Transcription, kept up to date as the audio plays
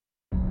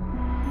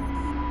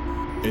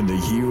In the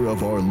year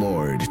of our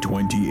Lord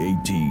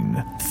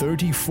 2018,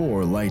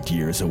 34 light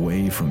years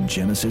away from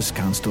Genesis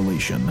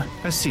constellation.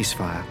 A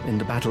ceasefire in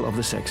the battle of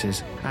the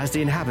sexes as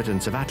the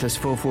inhabitants of Atlas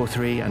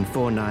 443 and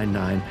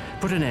 499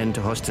 put an end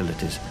to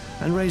hostilities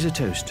and raise a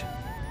toast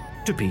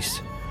to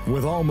peace.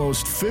 With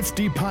almost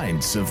 50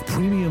 pints of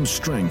premium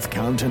strength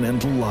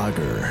continental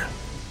lager.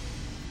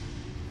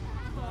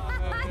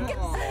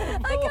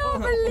 I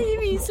can't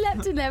believe he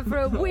slept in there for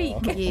a week.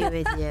 You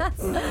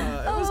idiots. It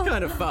was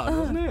kind of fun,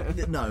 wasn't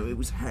it? No, it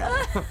was hell.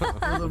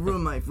 Well, the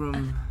roommate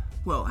from,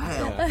 well,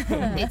 hell.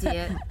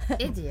 Idiot.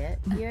 Idiot.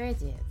 You're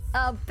idiots.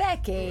 Oh,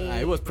 Becky.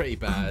 It was pretty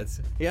bad.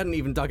 He hadn't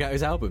even dug out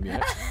his album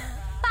yet.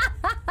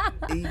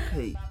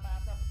 EP.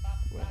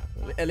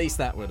 Well, at least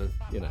that would have,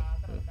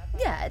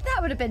 Yeah, that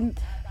would have been...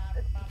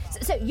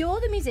 So you're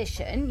the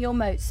musician, you're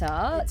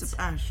Mozart. It's a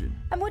passion.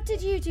 And what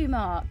did you do,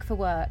 Mark, for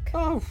work?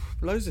 Oh,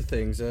 loads of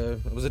things. I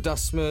was a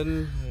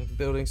dustman,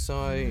 building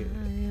site.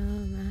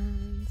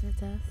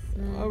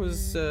 I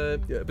was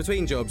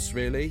between jobs,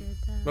 really.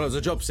 Well, I was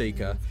a job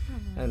seeker.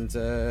 And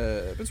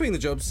between the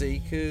job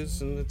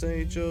seekers and the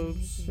day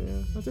jobs,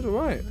 I did all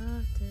right.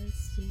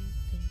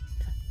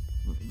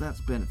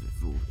 That's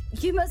benefitful.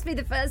 You must be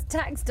the first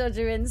tax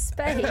dodger in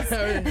space.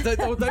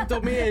 don't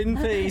dog me in,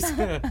 please.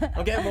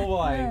 I'll get more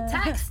wine.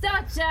 Tax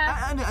dodger!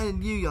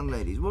 And you young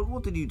ladies,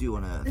 what did you do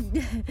on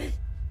Earth?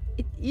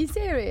 You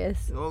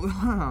serious?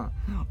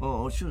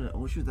 Or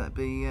should that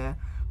be,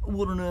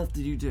 what on earth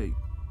did you do?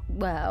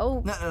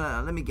 Well...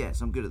 No, let me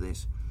guess, I'm good at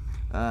this.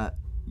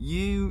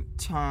 You,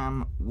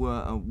 Tam,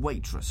 were a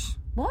waitress.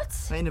 What?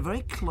 In a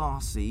very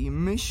classy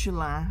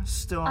Michelin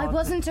star... I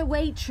wasn't a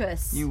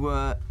waitress. You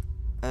were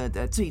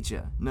a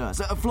teacher, nurse,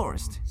 a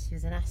florist. She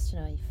was an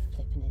astronaut, you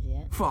flippin'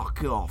 idiot.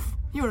 Fuck off.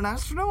 You're an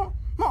astronaut?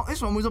 What?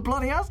 This one was a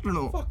bloody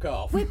astronaut. Fuck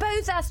off. We're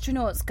both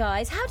astronauts,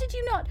 guys. How did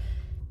you not...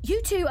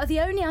 You two are the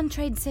only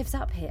untrained civs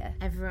up here.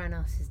 Everyone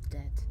else is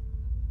dead.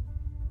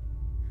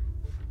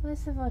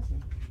 Where's the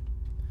body?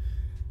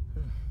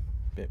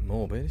 Bit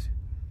morbid.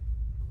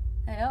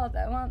 They are,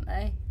 though, aren't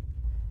they?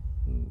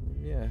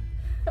 Yeah.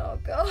 Oh,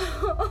 God.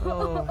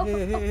 Oh,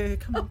 here,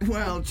 come on.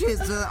 Well, cheers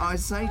to that, I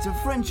say, to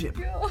friendship.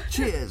 God.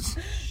 Cheers.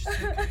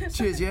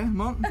 Cheers, yeah,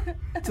 Mont?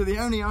 To the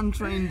only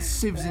untrained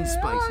civs in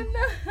space. Oh,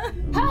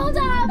 no. Hold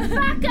up,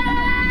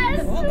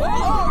 fuckers!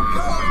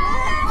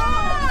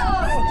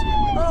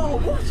 Oh,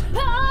 what?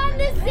 Put on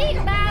the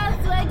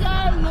seatbelts, we're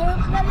going to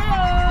move the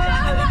moon!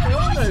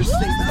 On those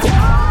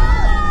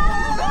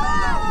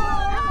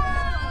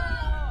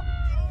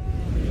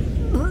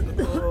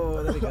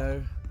Oh, there we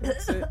go.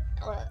 That's it.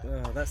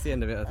 Oh, that's the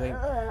end of it, I think.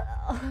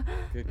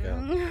 Good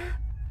girl.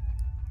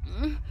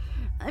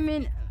 I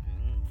mean,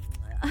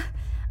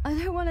 I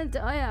don't want to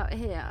die out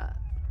here,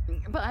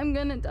 but I'm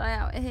going to die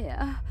out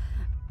here.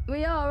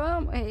 We are,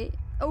 aren't we?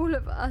 All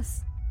of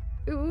us.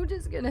 We're all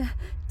just going to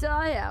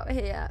die out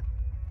here.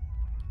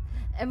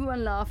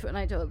 Everyone laughed when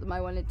I told them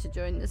I wanted to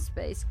join the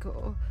Space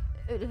Corps.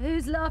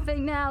 Who's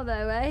laughing now,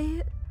 though,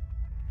 eh?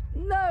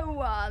 No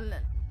one.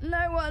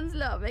 No one's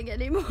laughing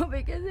anymore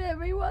because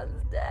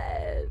everyone's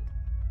dead.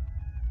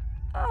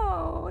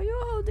 Oh,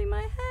 you're holding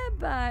my hair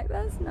back.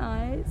 That's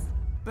nice.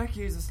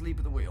 Becky is asleep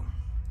at the wheel.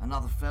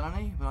 Another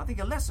felony, but I think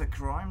a lesser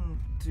crime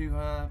to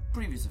her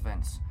previous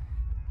offence.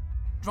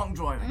 Drunk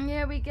driving.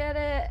 Yeah, we get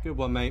it. Good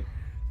one, mate.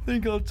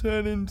 Think I'll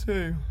turn in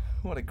too.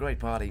 What a great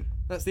party.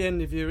 That's the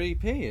end of your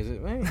EP, is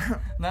it, mate?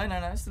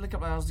 No. Still a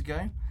couple of hours to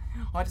go.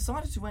 I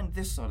decided to end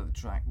this side of the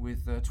track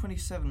with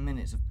 27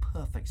 minutes of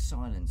perfect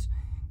silence.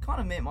 Kind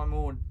of meant my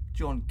more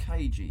John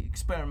Cagey,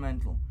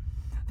 experimental.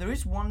 There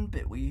is one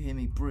bit where you hear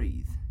me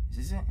breathe. Is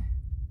this it?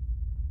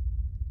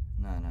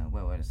 No,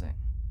 wait a sec.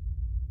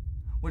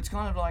 Well, it's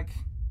kind of like...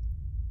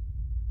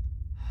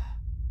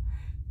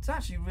 It's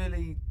actually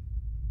really...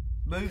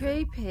 moving.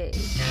 Creepy.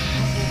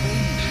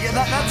 Yeah,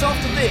 that's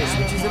after this,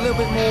 which is a little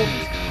bit more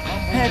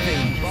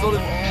heavy. Sort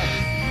of...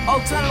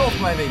 I'll turn it off,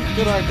 maybe.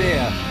 Good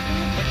idea.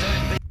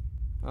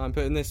 I'm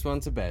putting this one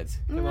to bed.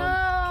 Come No,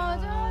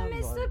 on. don't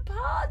miss the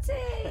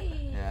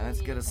party. Yeah,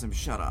 let's get us some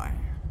shut-eye.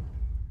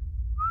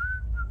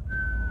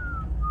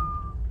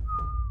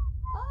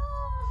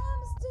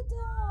 Oh,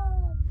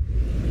 Amsterdam.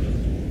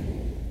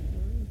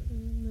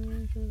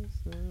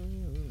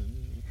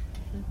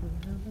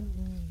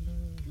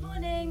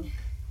 Morning.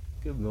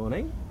 Good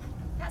morning.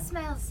 That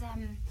smells,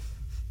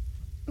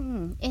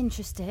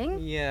 interesting.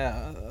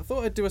 Yeah, I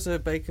thought I'd do us a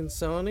bacon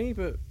sarnie,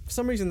 but for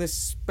some reason this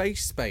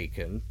space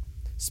bacon,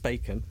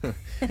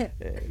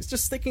 it's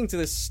just sticking to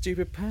this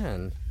stupid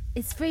pan.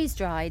 It's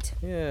freeze-dried.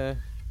 Yeah,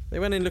 they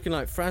went in looking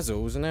like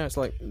frazzles, and now it's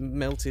like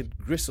melted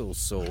gristle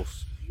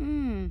sauce.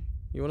 You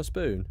want a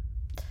spoon?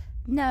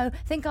 No,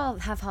 think I'll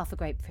have half a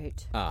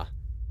grapefruit. Ah,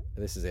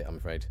 this is it, I'm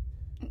afraid.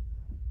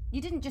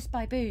 You didn't just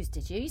buy booze,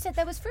 did you? You said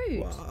there was fruit.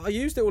 Well, I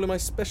used it all in my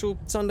special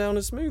sundowner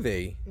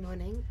smoothie.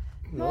 Morning.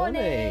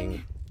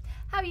 Morning.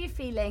 How are you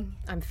feeling?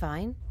 I'm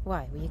fine.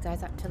 Why, were you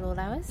guys up till all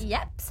hours?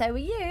 Yep, so were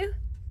you.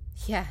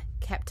 Yeah,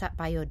 kept up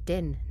by your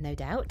din, no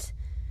doubt.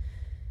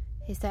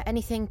 Is there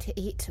anything to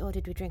eat, or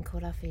did we drink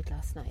all our food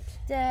last night?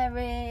 There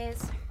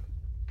is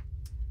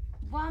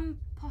 1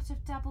 pot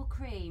of double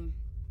cream.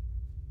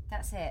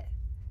 That's it.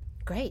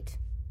 Great.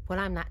 Well,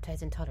 I'm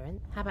lactose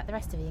intolerant. How about the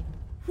rest of you?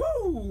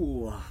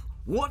 Woo!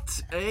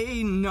 What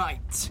a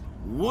night!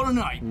 What a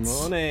night!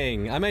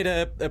 Morning. I made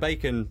a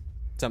bacon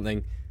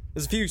something.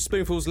 There's a few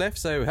spoonfuls left,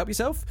 so help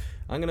yourself.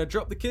 I'm going to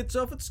drop the kids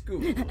off at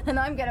school. And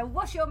I'm going to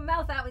wash your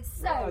mouth out with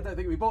soap. I don't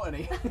think we bought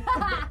any.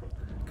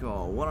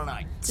 God, what a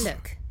night.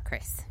 Look,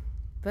 Chris,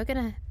 we're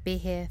going to be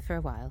here for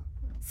a while.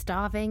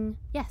 Starving,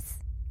 yes.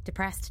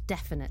 Depressed,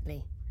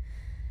 definitely.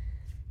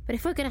 But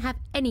if we're going to have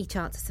any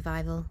chance of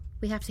survival,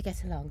 we have to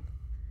get along.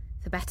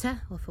 For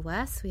better or for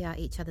worse, we are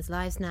each other's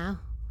lives now,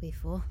 we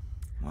four.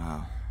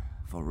 Wow.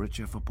 For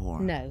richer, for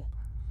poorer. No.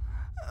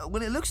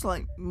 Well, it looks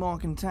like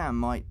Mark and Tam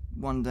might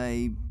one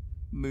day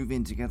move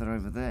in together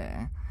over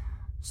there.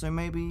 So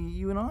maybe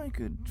you and I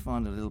could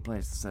find a little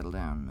place to settle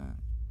down.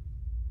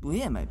 Well,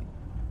 here, maybe.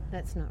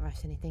 Let's not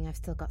rush anything. I've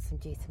still got some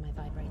juice in my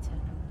vibrator.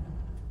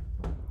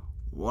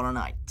 What a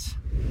night.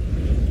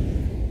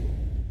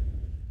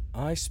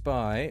 I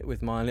spy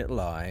with my little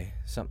eye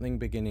something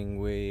beginning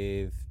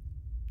with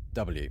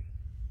W.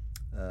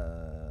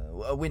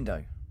 A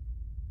window.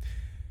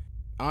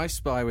 I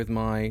spy with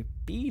my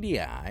beady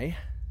eye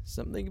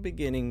something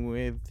beginning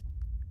with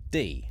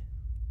D.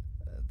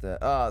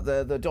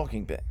 The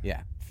docking bit.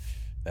 Yeah,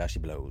 there she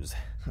blows.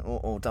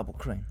 Or double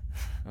cream.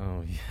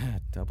 Oh, yeah,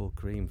 double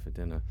cream for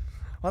dinner.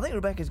 Well, I think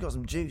Rebecca's got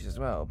some juice as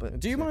well, but...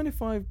 Do you mind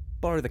if I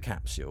borrow the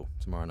capsule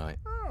tomorrow night?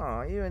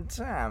 Oh, you and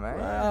Tam, eh?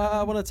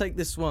 I want to take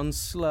this one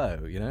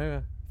slow, you know?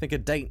 I think a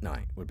date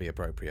night would be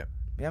appropriate.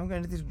 You haven't got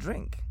anything to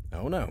drink?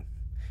 Oh, no.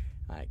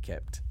 I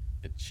kept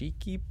a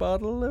cheeky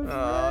bottle of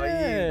Oh,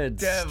 Red you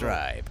devil.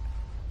 Stripe.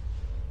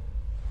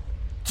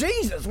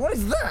 Jesus, what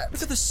is that?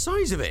 Look at the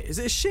size of it. Is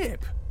it a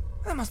ship?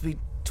 There must be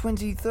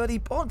 20, 30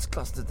 pods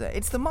clustered there.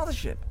 It's the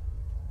mothership.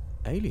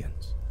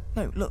 Aliens.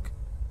 No, look.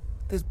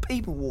 There's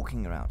people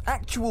walking around.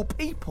 Actual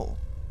people.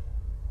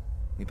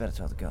 We better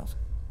tell the girls.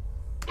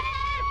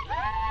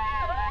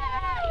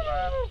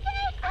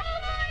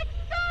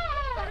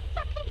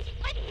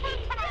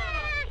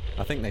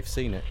 I think they've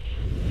seen it.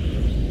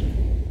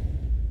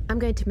 I'm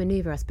going to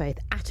manoeuvre us both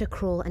at a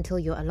crawl until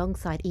you're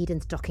alongside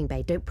Eden's docking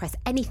bay. Don't press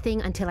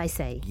anything until I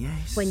say.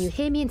 Yes. When you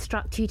hear me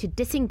instruct you to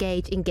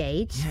disengage,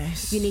 engage.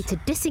 Yes. You need to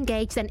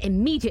disengage, then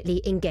immediately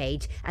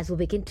engage, as we'll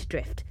begin to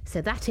drift.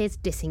 So that is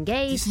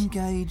disengage.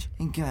 Disengage,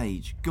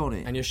 engage. Got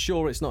it. And you're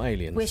sure it's not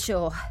aliens? We're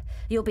sure.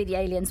 You'll be the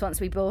aliens once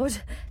we board.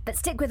 But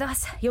stick with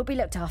us. You'll be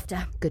looked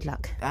after. Good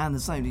luck. And the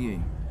same to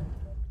you.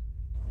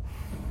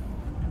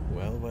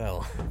 Well,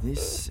 well.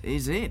 This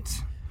is it.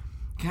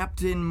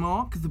 Captain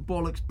Mark the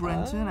Bollocks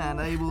Brenton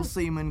and able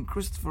seaman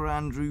Christopher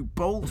Andrew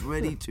Bolt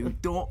ready to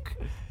dock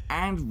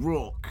and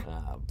rock.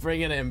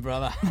 Bring it in,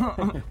 brother.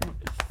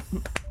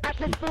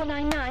 Atlas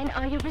 499,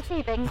 are you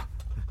receiving?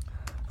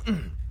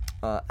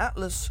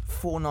 Atlas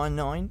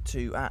 499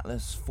 to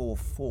Atlas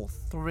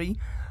 443.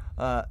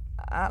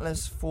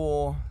 Atlas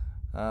 4...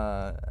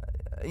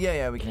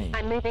 Yeah, we can hear you.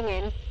 I'm moving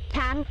in.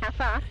 Tam, how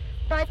far?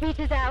 5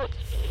 meters out.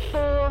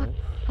 4.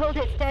 Hold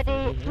it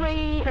steady.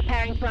 3.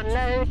 Preparing to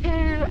unload. 2.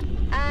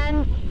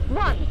 And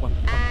 1.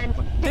 And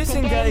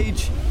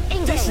Disengage!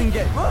 Engage.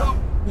 Disengage! Whoa!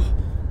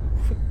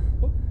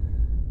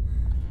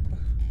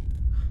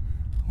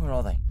 Where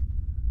are they?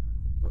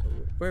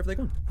 Where have they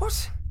gone?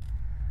 What?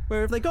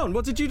 Where have they gone?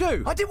 What did you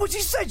do? I did what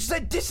you said. You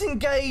said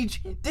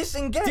disengage.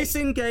 Disengage.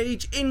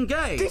 Disengage,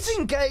 engage.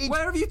 Disengage.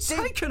 Where have you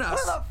taken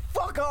us? Where the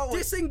fuck are we?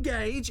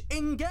 Disengage,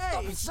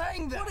 engage. Stop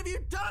saying that. What have you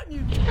done?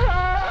 You...